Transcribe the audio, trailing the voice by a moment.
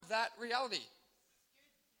that reality?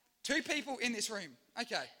 2 people in this room.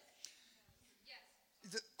 Okay.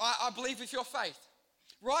 I believe with your faith.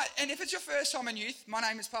 Right? And if it's your first time in youth, my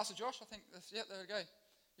name is Pastor Josh. I think, there we go.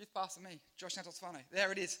 Youth pastor me, Josh Santosfano.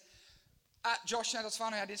 There it is. At Josh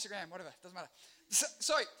Santosfano at Instagram, whatever, doesn't matter.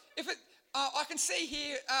 So if it, I can see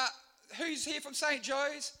here, who's here from St.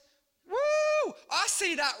 Joe's? Woo! I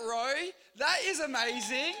see that row. That is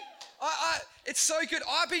amazing. It's so good.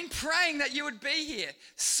 I've been praying that you would be here.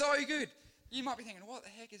 So good. You might be thinking, what the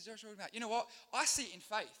heck is Josh talking about? You know what? I see it in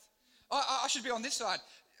faith. I should be on this side.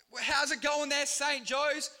 How's it going there, St.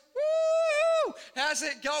 Joe's? Woo! How's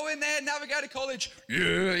it going there, Navigator College?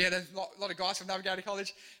 Yeah, there's a lot of guys from Navigator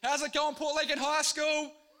College. How's it going, Port Lincoln High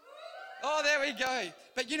School? Oh, there we go.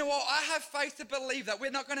 But you know what? I have faith to believe that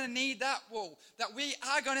we're not going to need that wall, that we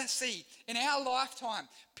are going to see in our lifetime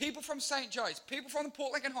people from St. Joe's, people from the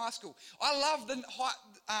Port Lincoln High School. I love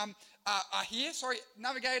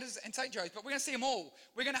Navigators and St. Joe's, but we're going to see them all.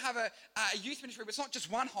 We're going to have a youth ministry, but it's not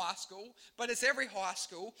just one high school, but it's every high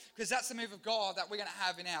school, because that's the move of God that we're going to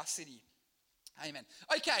have in our city. Amen.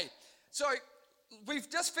 Okay, so we've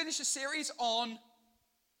just finished a series on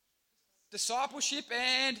discipleship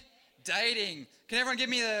and dating. Can everyone give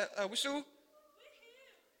me a whistle?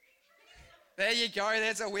 There you go,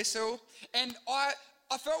 there's a whistle. And I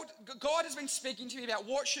felt God has been speaking to me about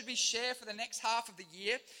what should we share for the next half of the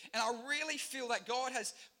year. And I really feel that God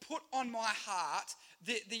has put on my heart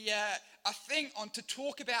a thing on to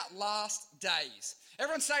talk about last days.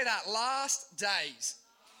 Everyone say that, last days.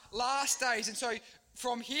 Last days. And so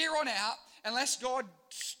from here on out, unless God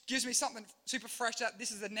gives me something super fresh that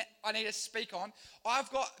this is the net I need to speak on,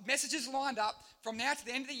 I've got messages lined up from now to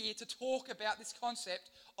the end of the year to talk about this concept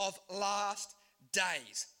of last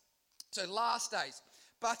days. So last days.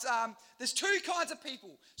 But there's 2 kinds of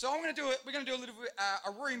people. So we're going to do a little bit,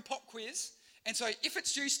 a room pop quiz. And so if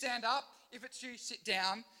it's you, stand up. If it's you, sit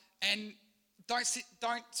down. And don't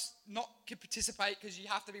not participate, because you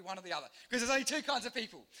have to be one or the other. Because there's only 2 kinds of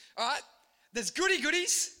people. All right? There's goody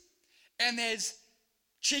goodies and there's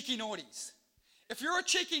cheeky naughties. If you're a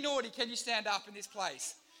cheeky naughty, can you stand up in this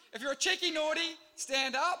place? If you're a cheeky naughty,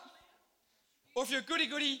 stand up. Or if you're a goody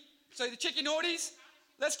goody, so the cheeky naughties,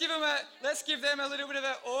 let's give them a little bit of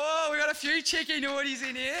we got a few cheeky naughties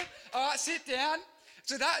in here. All right, sit down.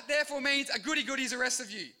 So that therefore means a goody goody is the rest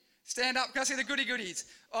of you. Stand up. Can I see the goody goodies?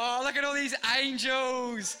 Oh, look at all these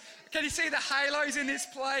angels. Can you see the halos in this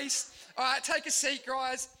place? All right, take a seat,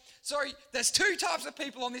 guys. Sorry, there's 2 types of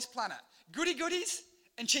people on this planet. Goody goodies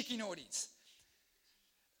and cheeky naughties.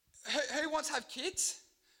 Who wants to have kids?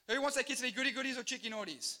 Who wants their kids to be goody goodies or cheeky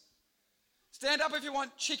naughties? Stand up if you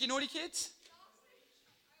want cheeky naughty kids.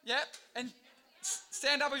 Yep. And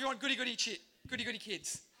stand up if you want goody goody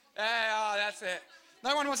kids. That's it.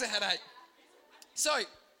 No one wants a headache. So,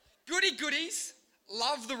 goody goodies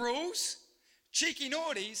love the rules. Cheeky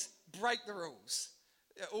naughties break the rules.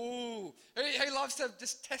 Ooh, who loves to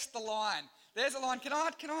just test the line? There's a line. Can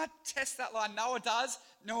I test that line? Noah does.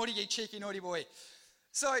 Naughty, you cheeky naughty boy.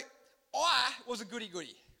 So I was a goody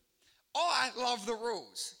goody. I love the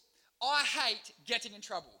rules. I hate getting in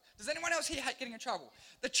trouble. Does anyone else here hate getting in trouble?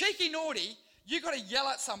 The cheeky naughty, you got to yell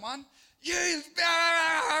at someone.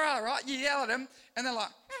 Right? You yell at them, and they're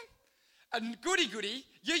like, And goody goody,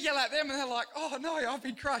 you yell at them, and they're like, oh no, I've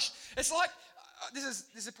been crushed. It's like. This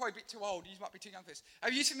is probably a bit too old. You might be too young for this. Are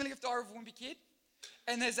you familiar with Diary of a Wimpy Kid?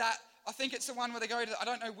 And there's that. I think it's the one where they go to. I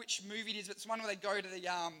don't know which movie it is, but it's the one where they go to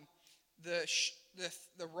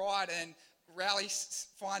the ride, and Rowley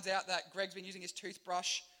finds out that Greg's been using his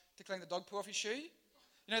toothbrush to clean the dog poo off his shoe. You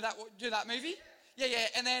know that movie? Yeah.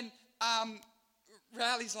 And then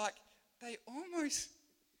Rowley's like, they almost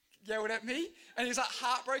yelled at me, and he's like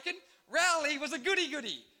heartbroken. Rowley was a goody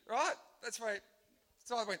goody, right? That's right.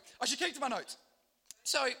 So I should keep to my notes.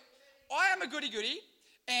 So I am a goody goody,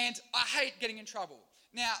 and I hate getting in trouble.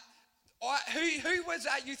 Now, who was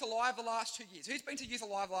at Youth Alive the last 2 years? Who's been to Youth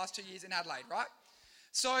Alive the last 2 years in Adelaide, right?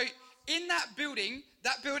 So in that building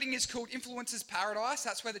is called Influencers Paradise.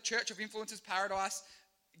 That's where the Church of Influencers Paradise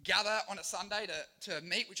gather on a Sunday to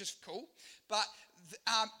meet, which is cool. But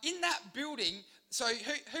in that building, so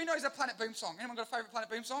who knows the Planet Boom song? Anyone got a favourite Planet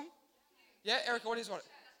Boom song? Yeah, Erica, what is it?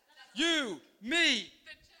 You, me,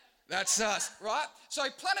 that's us, right? So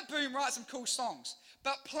Planet Boom writes some cool songs.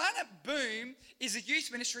 But Planet Boom is a youth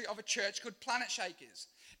ministry of a church called Planet Shakers.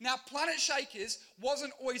 Now, Planet Shakers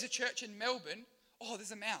wasn't always a church in Melbourne. Oh,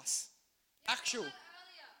 there's a mouse. Actual.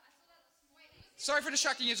 Sorry for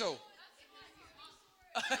distracting you all.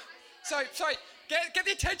 Sorry, get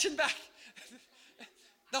the attention back.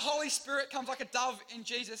 The Holy Spirit comes like a dove in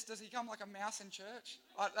Jesus. Does he come like a mouse in church?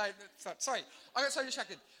 Sorry, I got so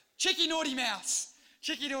distracted. Cheeky naughty mouse.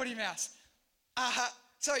 Cheeky naughty mouse.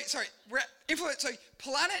 So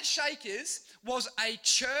Planet Shakers was a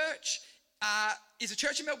church, is a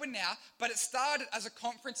church in Melbourne now, but it started as a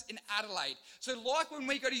conference in Adelaide. So like when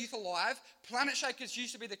we go to Youth Alive, Planet Shakers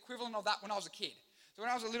used to be the equivalent of that when I was a kid. So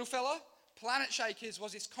when I was a little fella, Planet Shakers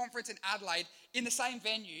was this conference in Adelaide in the same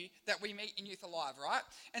venue that we meet in Youth Alive, right?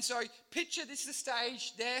 And so picture this is the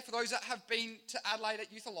stage there for those that have been to Adelaide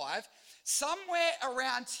at Youth Alive. Somewhere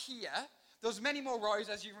around here, there was many more rows,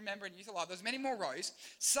 as you remember in Youth Alive, there was many more rows.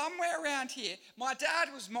 Somewhere around here, my dad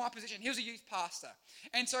was my position. He was a youth pastor.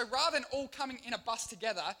 And so rather than all coming in a bus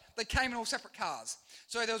together, they came in all separate cars.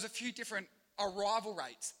 So there was a few different arrival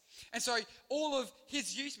rates. And so all of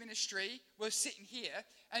his youth ministry was sitting here,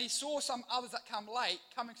 and he saw some others that come late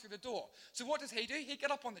coming through the door. So what does he do? He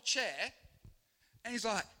get up on the chair, and he's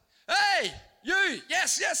like, "Hey, you,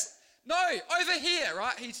 yes, no, over here,"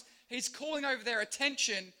 right? He's calling over their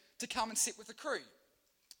attention to come and sit with the crew.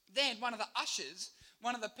 Then one of the ushers,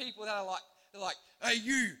 one of the people that are they're like, "Hey,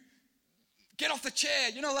 you, get off the chair.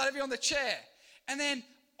 You're not allowed to be on the chair." And then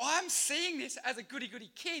I'm seeing this as a goody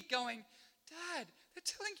kid going, "Dad, they're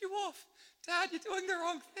telling you off. Dad, you're doing the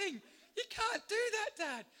wrong thing. You can't do that,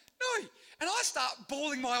 Dad. No." And I start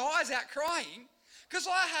bawling my eyes out crying because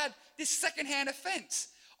I had this secondhand offense.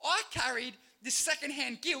 I carried this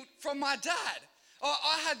secondhand guilt from my dad.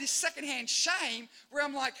 I had this secondhand shame where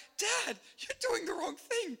I'm like, "Dad, you're doing the wrong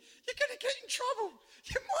thing. You're going to get in trouble.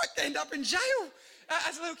 You might end up in jail."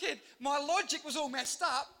 As a little kid, my logic was all messed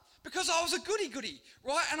up because I was a goody,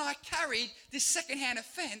 right? And I carried this secondhand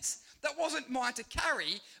offense that wasn't mine to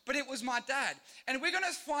carry, but it was my dad. And we're going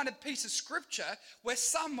to find a piece of scripture where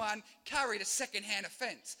someone carried a secondhand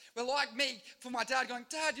offense. Where like me, for my dad going,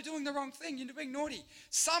 "Dad, you're doing the wrong thing. You're being naughty."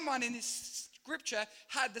 Someone in this scripture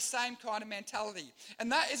had the same kind of mentality.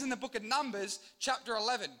 And that is in the book of Numbers, chapter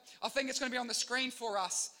 11. I think it's going to be on the screen for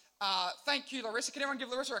us. Thank you, Larissa. Can everyone give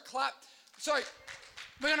Larissa a clap? So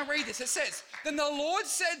we're going to read this. It says, "Then the Lord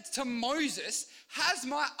said to Moses, 'Has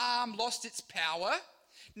my arm lost its power?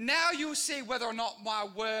 Now you'll see whether or not my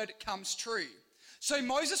word comes true.' So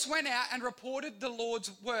Moses went out and reported the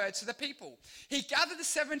Lord's words to the people. He gathered the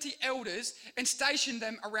 70 elders and stationed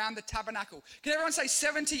them around the tabernacle." Can everyone say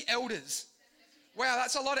 70 elders? Wow,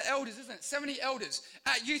 that's a lot of elders, isn't it? 70 elders.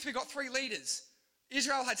 At youth, we got 3 leaders.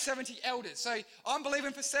 Israel had 70 elders. So I'm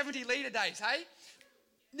believing for 70 leader days, hey?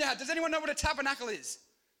 Now, does anyone know what a tabernacle is?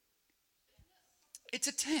 It's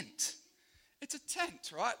a tent. It's a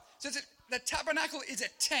tent, right? So the tabernacle is a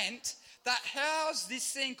tent that housed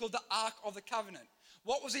this thing called the Ark of the Covenant.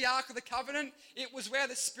 What was the Ark of the Covenant? It was where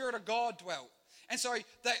the Spirit of God dwelt. And so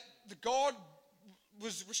the God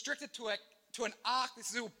was restricted to an ark,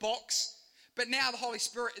 this little box, but now the Holy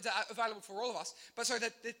Spirit is available for all of us. But so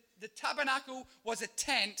the tabernacle was a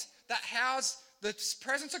tent that housed the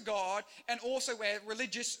presence of God and also where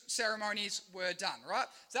religious ceremonies were done, right?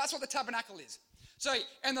 So that's what the tabernacle is. So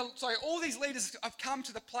all these leaders have come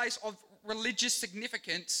to the place of religious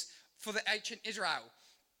significance for the ancient Israel.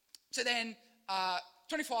 So then,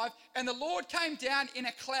 25, "And the Lord came down in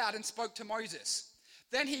a cloud and spoke to Moses.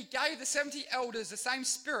 Then he gave the 70 elders the same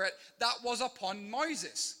spirit that was upon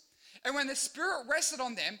Moses. And when the Spirit rested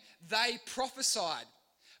on them, they prophesied.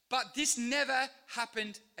 But this never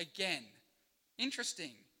happened again."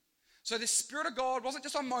 Interesting. So the Spirit of God wasn't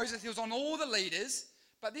just on Moses, he was on all the leaders,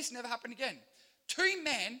 but this never happened again. 2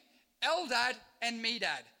 men, Eldad and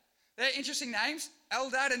Medad. They're interesting names.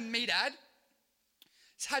 Eldad and Medad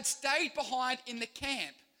had stayed behind in the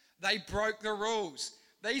camp. They broke the rules.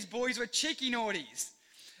 These boys were cheeky naughties.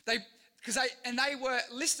 They were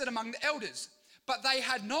listed among the elders, but they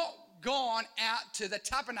had not gone out to the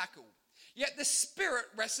tabernacle. Yet the Spirit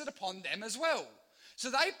rested upon them as well. So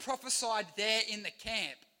they prophesied there in the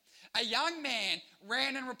camp. A young man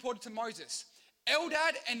ran and reported to Moses,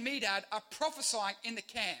 "Eldad and Medad are prophesying in the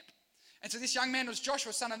camp." And so this young man was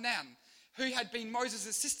Joshua, son of Nun, who had been Moses'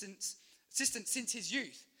 assistant since his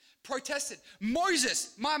youth, protested,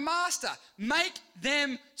 "Moses, my master, make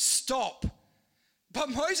them stop." But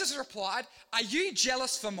Moses replied, "Are you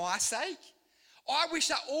jealous for my sake? I wish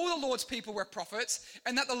that all the Lord's people were prophets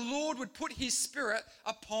and that the Lord would put his Spirit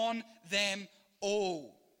upon them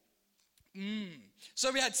all."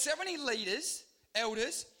 So we had 70 leaders,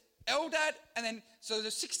 elders, Eldad, and then, so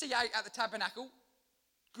there's 68 at the tabernacle,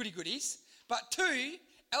 goodies, but 2,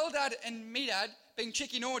 Eldad and Medad, being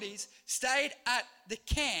cheeky naughties, stayed at the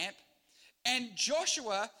camp, and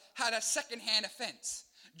Joshua had a second-hand offense.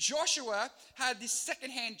 Joshua had this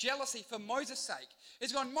second-hand jealousy for Moses' sake.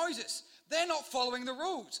 He's gone, "Moses, They're not following the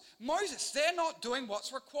rules. Moses, they're not doing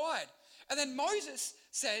what's required. And then Moses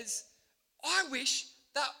says, I wish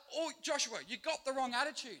that, Joshua, you got the wrong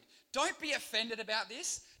attitude. Don't be offended about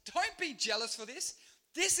this. Don't be jealous for this.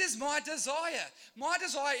 This is my desire. My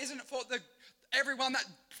desire isn't for everyone that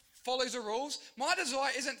follows the rules. My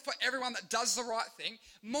desire isn't for everyone that does the right thing.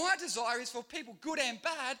 My desire is for people, good and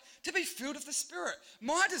bad, to be filled with the Spirit.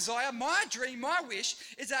 My desire, my dream, my wish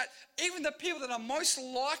is that even the people that are most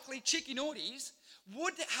likely chicken naughties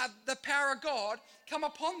would have the power of God come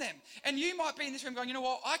upon them. And you might be in this room going, you know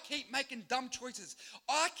what, I keep making dumb choices.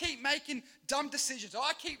 I keep making dumb decisions.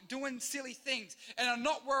 I keep doing silly things and I'm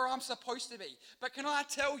not where I'm supposed to be. But can I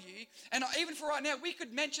tell you, and even for right now, we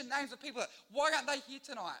could mention names of people that, why aren't they here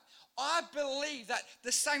tonight? I believe that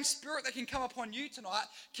the same Spirit that can come upon you tonight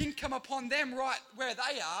can come upon them right where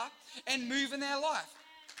they are and move in their life.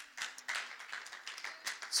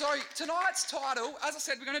 So tonight's title, as I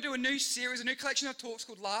said, we're going to do a new series, a new collection of talks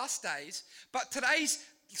called Last Days. But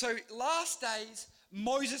Last Days,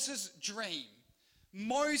 Moses' dream.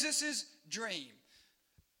 Moses' dream.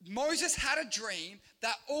 Moses had a dream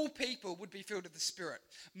that all people would be filled with the Spirit.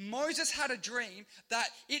 Moses had a dream that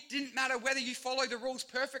it didn't matter whether you follow the rules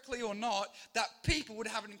perfectly or not, that people would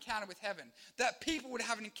have an encounter with heaven, that people would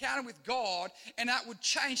have an encounter with God, and that would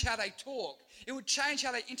change how they talk. It would change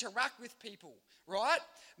how they interact with people, right?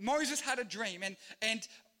 Moses had a dream, and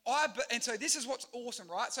so this is what's awesome,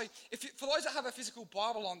 right? So for those that have a physical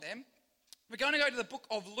Bible on them, we're going to go to the book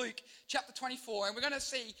of Luke, chapter 24, and we're going to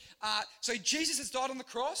see, so Jesus has died on the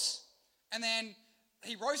cross, and then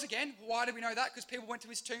he rose again. Why do we know that? Because people went to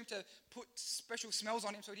his tomb to put special smells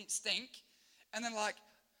on him so he didn't stink. And then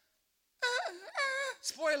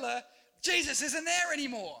spoiler, Jesus isn't there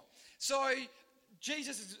anymore. So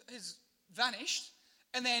Jesus has vanished,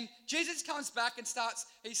 and then Jesus comes back and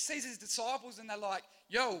he sees his disciples, and they're like,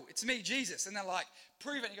 yo, it's me, Jesus. And they're like,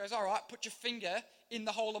 prove it. And he goes, all right, put your finger in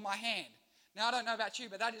the hole of my hand. Now, I don't know about you,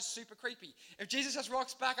 but that is super creepy. If Jesus just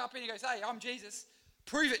rocks back up and he goes, hey, I'm Jesus,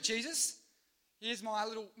 prove it, Jesus. Here's my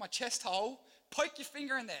chest hole. Poke your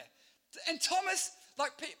finger in there. And Thomas,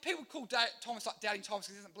 people call Thomas doubting Thomas because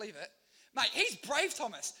he doesn't believe it. Mate, he's brave,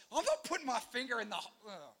 Thomas. I'm not putting my finger in the...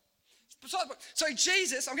 So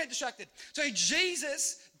Jesus, I'm getting distracted. So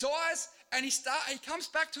Jesus dies and he comes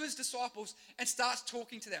back to his disciples and starts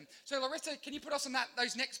talking to them. So Larissa, can you put us on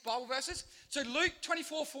those next Bible verses? So Luke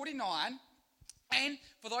 24:49, and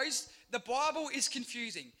for those, the Bible is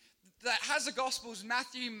confusing. That has the Gospels,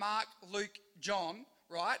 Matthew, Mark, Luke, John,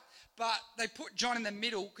 right? But they put John in the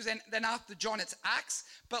middle because then after John it's Acts.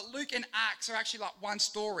 But Luke and Acts are actually like one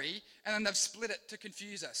story, and then they've split it to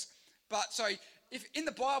confuse us. But so if in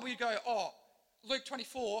the Bible you go, Luke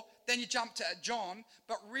 24, then you jump to John,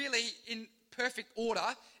 but really in perfect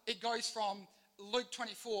order, it goes from Luke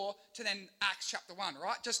 24 to then Acts chapter 1,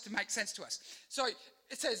 right? Just to make sense to us. So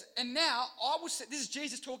it says, and now this is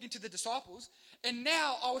Jesus talking to the disciples, and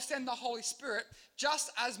now I will send the Holy Spirit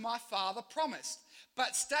just as my Father promised.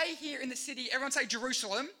 But stay here in the city, everyone say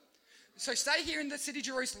Jerusalem. So stay here in the city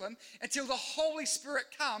Jerusalem until the Holy Spirit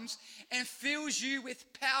comes and fills you with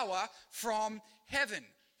power from heaven.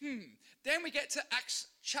 Then we get to Acts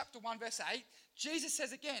chapter 1 verse 8. Jesus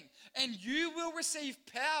says again, and you will receive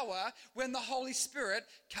power when the Holy Spirit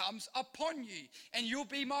comes upon you. And you'll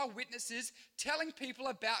be my witnesses, telling people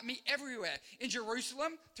about me everywhere, in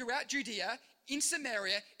Jerusalem, throughout Judea, in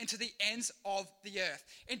Samaria, and to the ends of the earth.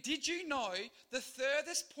 And did you know the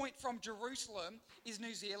furthest point from Jerusalem is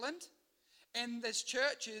New Zealand? And there's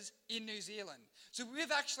churches in New Zealand. So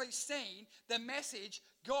we've actually seen the message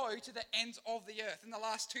go to the ends of the earth. In the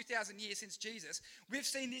last 2,000 years since Jesus, we've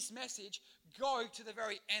seen this message go to the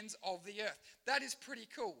very ends of the earth. That is pretty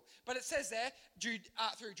cool. But it says there,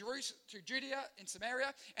 through Jerusalem, through Judea and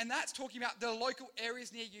Samaria, and that's talking about the local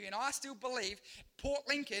areas near you. And I still believe Port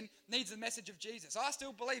Lincoln needs the message of Jesus. I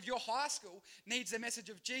still believe your high school needs the message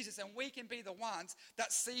of Jesus, and we can be the ones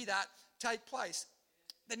that see that take place.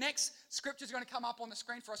 The next scripture is going to come up on the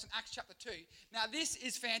screen for us in Acts chapter 2. Now, this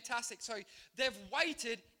is fantastic. So they've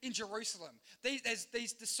waited in Jerusalem. There's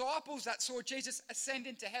these disciples that saw Jesus ascend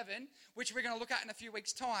into heaven, which we're going to look at in a few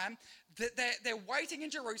weeks' time. They're waiting in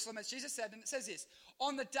Jerusalem, as Jesus said, and it says this,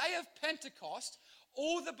 on the day of Pentecost,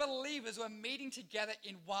 all the believers were meeting together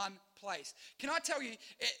in one place. Can I tell you,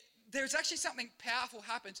 there's actually something powerful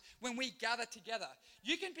happens when we gather together.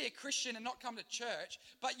 You can be a Christian and not come to church,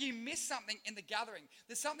 but you miss something in the gathering.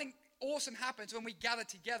 There's something awesome happens when we gather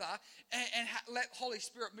together and let Holy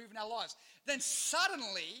Spirit move in our lives. Then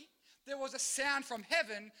suddenly, there was a sound from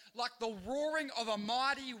heaven like the roaring of a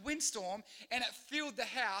mighty windstorm, and it filled the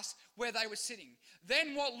house where they were sitting.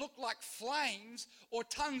 Then what looked like flames or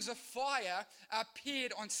tongues of fire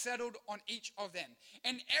appeared and settled on each of them.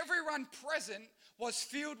 And everyone present was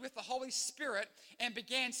filled with the Holy Spirit and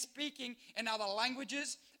began speaking in other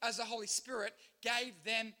languages as the Holy Spirit gave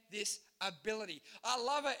them this ability. I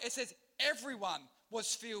love it. It says everyone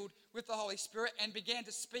was filled with the Holy Spirit and began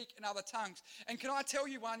to speak in other tongues. And can I tell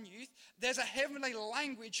you one, youth? There's a heavenly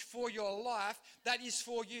language for your life that is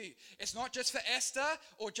for you. It's not just for Esther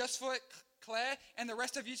or just for Claire and the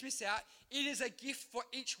rest of you to miss out. It is a gift for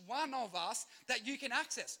each one of us that you can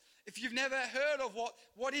access. If you've never heard of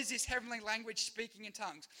what is this heavenly language, speaking in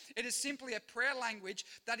tongues? It is simply a prayer language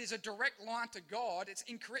that is a direct line to God. It's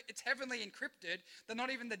heavenly encrypted that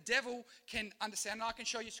not even the devil can understand. And I can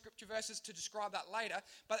show you scripture verses to describe that later.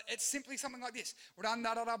 But it's simply something like this.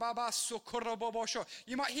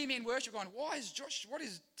 You might hear me in worship going, what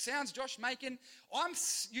is sounds Josh making? I'm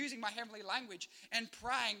using my heavenly language and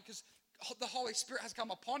praying because the Holy Spirit has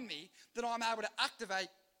come upon me that I'm able to activate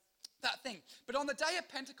that thing. But on the day of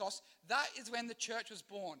Pentecost, that is when the church was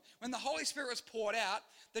born. When the Holy Spirit was poured out,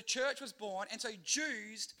 the church was born. And so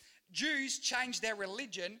Jews changed their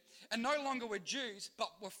religion and no longer were Jews, but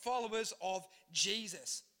were followers of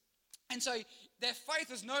Jesus. And so their faith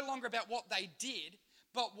was no longer about what they did,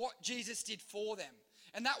 but what Jesus did for them.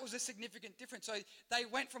 And that was a significant difference. So they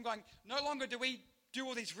went from going, no longer do we do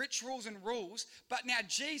all these rituals and rules, but now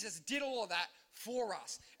Jesus did all of that for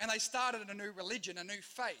us. And they started a new religion, a new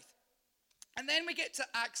faith. And then we get to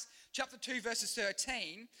Acts chapter 2, verses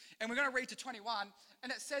 13, and we're going to read to 21,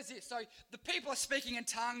 and it says this. So the people are speaking in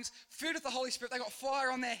tongues, filled with the Holy Spirit. They got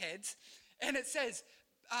fire on their heads. And it says,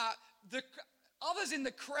 the others in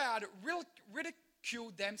the crowd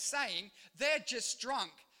ridiculed them, saying, they're just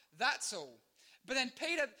drunk, that's all. But then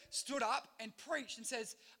Peter stood up and preached and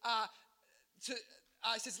says,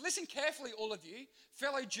 it says, listen carefully, all of you,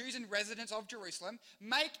 fellow Jews and residents of Jerusalem.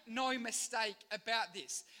 Make no mistake about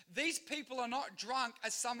this. These people are not drunk,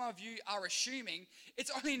 as some of you are assuming. It's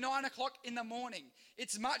only 9 o'clock in the morning.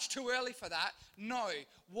 It's much too early for that. No,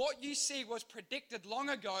 what you see was predicted long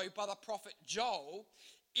ago by the prophet Joel.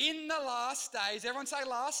 In the last days, everyone say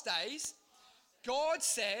last days, God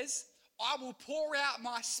says, I will pour out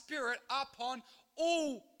my spirit upon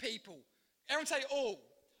all people. Everyone say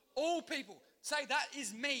all people. Say, that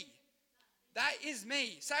is me. That is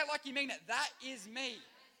me. Say it like you mean it. That is me.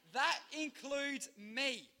 That includes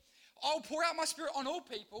me. I'll pour out my spirit on all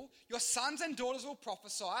people. Your sons and daughters will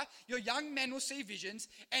prophesy. Your young men will see visions.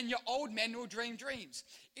 And your old men will dream dreams.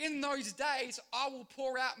 In those days, I will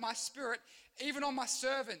pour out my spirit even on my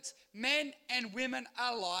servants, men and women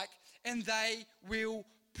alike, and they will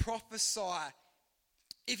prophesy.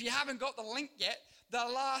 If you haven't got the link yet, the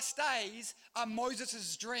last days are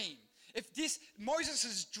Moses' dream. If this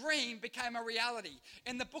Moses' dream became a reality.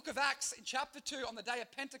 In the book of Acts, in chapter 2, on the day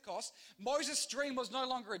of Pentecost, Moses' dream was no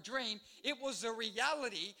longer a dream. It was a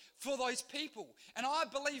reality for those people. And I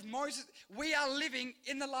believe we are living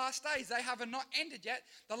in the last days. They have not ended yet.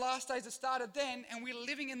 The last days have started then, and we're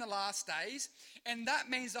living in the last days. And that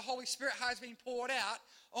means the Holy Spirit has been poured out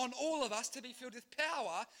on all of us to be filled with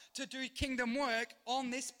power to do kingdom work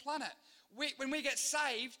on this planet. When we get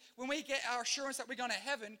saved, when we get our assurance that we're going to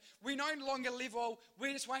heaven, we no longer live, well,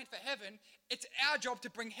 we're just waiting for heaven. It's our job to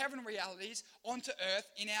bring heaven realities onto earth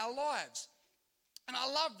in our lives. And I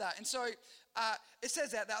love that. And so it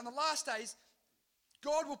says that on the last days,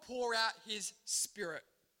 God will pour out his spirit.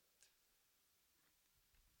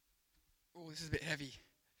 Oh, this is a bit heavy.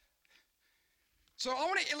 So I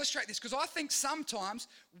want to illustrate this because I think sometimes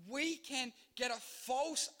we can get a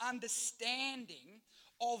false understanding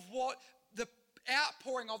of what the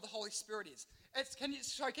outpouring of the Holy Spirit is. Can you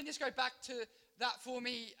just go back to that for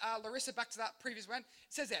me, Larissa, back to that previous one? It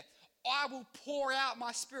says there, I will pour out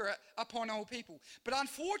my spirit upon all people. But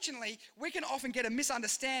unfortunately, we can often get a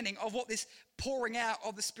misunderstanding of what this pouring out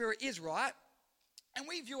of the Spirit is, right? And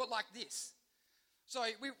we view it like this. So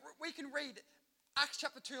we can read Acts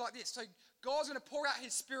chapter 2 like this. So God's going to pour out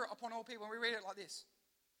his spirit upon all people, and we read it like this.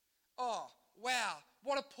 Oh, wow,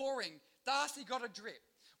 what a pouring. Darcy got a drip.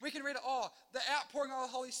 We can read it, the outpouring of the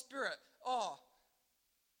Holy Spirit.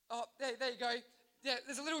 There you go. Yeah,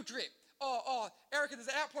 there's a little drip. Erica, there's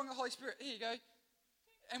an outpouring of the Holy Spirit. Here you go.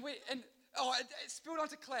 And it spilled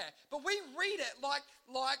onto Claire. But we read it like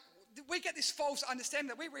we get this false understanding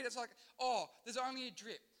that we read it's like, there's only a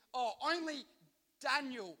drip. Only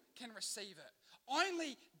Daniel can receive it.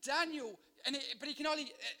 Only Daniel, but he can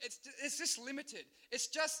only, it's just limited. It's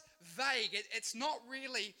just vague. It's not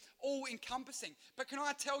really all encompassing. But can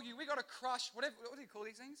I tell you, we got to crush, what do you call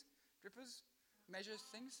these things? drippers, measures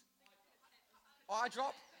things. Eye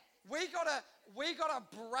drop. We gotta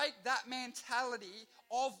break that mentality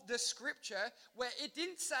of the scripture where it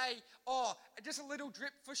didn't say, oh, just a little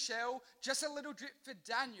drip for Shell, just a little drip for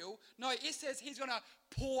Daniel. No, it says he's gonna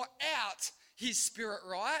pour out his spirit,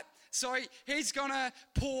 right? So he's gonna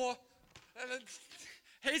pour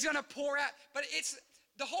out, but it's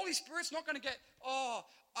the Holy Spirit's not gonna get,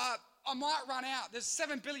 I might run out. There's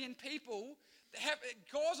 7 billion people.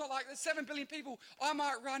 God's not like, there's 7 billion people. I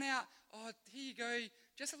might run out. Oh, here you go.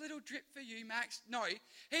 Just a little drip for you, Max. No,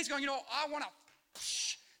 he's going, I want to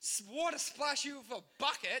water splash you with a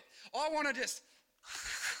bucket. I want to just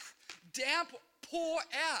pour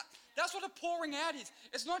out. That's what a pouring out is.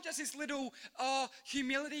 It's not just this little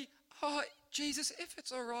humility. Oh, Jesus, if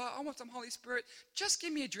it's all right, I want some Holy Spirit. Just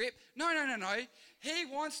give me a drip. No. He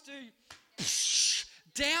wants to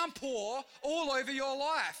downpour all over your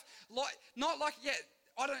life.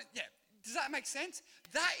 Does that make sense?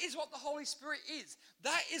 That is what the Holy Spirit is.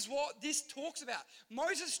 That is what this talks about.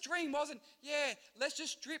 Moses' dream wasn't, let's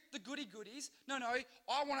just drip the goodies. No,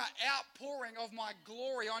 I want an outpouring of my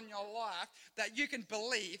glory on your life that you can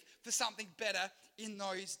believe for something better in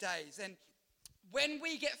those days. And when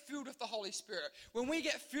we get filled with the Holy Spirit, when we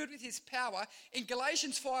get filled with his power, in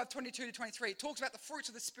Galatians 5:22-23, it talks about the fruits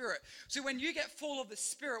of the Spirit. So when you get full of the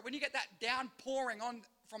Spirit, when you get that downpouring on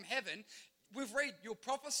from heaven, we've read, you'll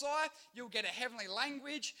prophesy, you'll get a heavenly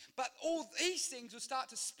language, but all these things will start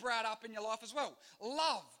to sprout up in your life as well.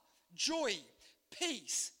 Love, joy,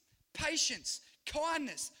 peace, patience,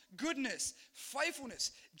 kindness, goodness,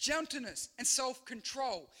 faithfulness, gentleness, and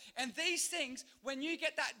self-control. And these things, when you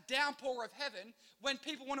get that downpour of heaven, when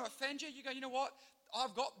people want to offend you, you go, you know what?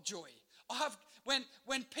 I've got joy.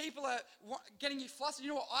 When people are getting you flustered,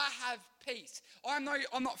 you know what? I have peace. I'm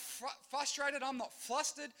not frustrated. I'm not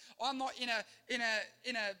flustered. I'm not in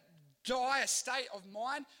a dire state of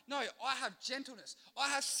mind. No, I have gentleness. I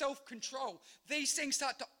have self-control. These things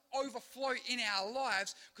start to overflow in our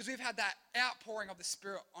lives because we've had that outpouring of the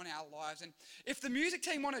Spirit on our lives. And if the music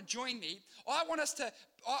team want to join me, I want us to,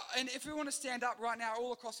 and if we want to stand up right now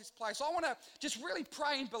all across this place, I want to just really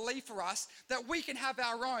pray and believe for us that we can have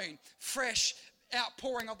our own fresh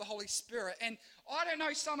outpouring of the Holy Spirit. And I don't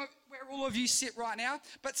know where all of you sit right now,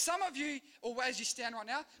 but some of you, or as you stand right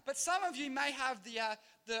now, but some of you may have the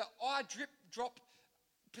eye drop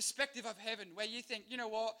perspective of heaven where you think, you know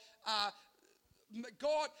what,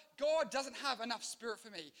 God doesn't have enough Spirit for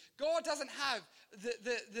me. God doesn't have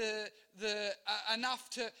the enough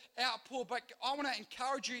to outpour. But I want to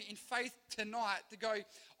encourage you in faith tonight to go,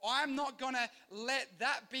 I'm not going to let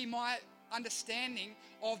that be my understanding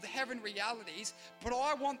of the heaven realities, but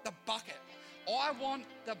I want the bucket. I want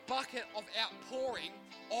the bucket of outpouring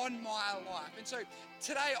on my life. And so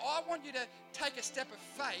today I want you to take a step of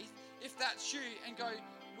faith, if that's you, and go,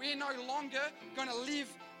 we're no longer going to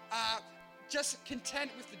live just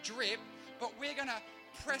content with the drip, but we're going to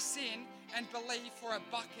press in and believe for a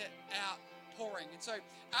bucket outpouring. And so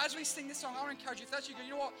as we sing this song, I want to encourage you, if that's you, go,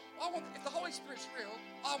 you know what, if the Holy Spirit's real,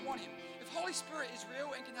 I want him. If the Holy Spirit is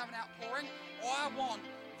real and can have an outpouring, I want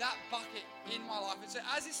that bucket in my life. And so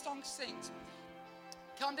as this song sings,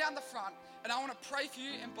 come down the front, and I want to pray for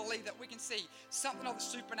you and believe that we can see something of the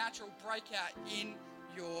supernatural break out in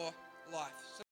your life. So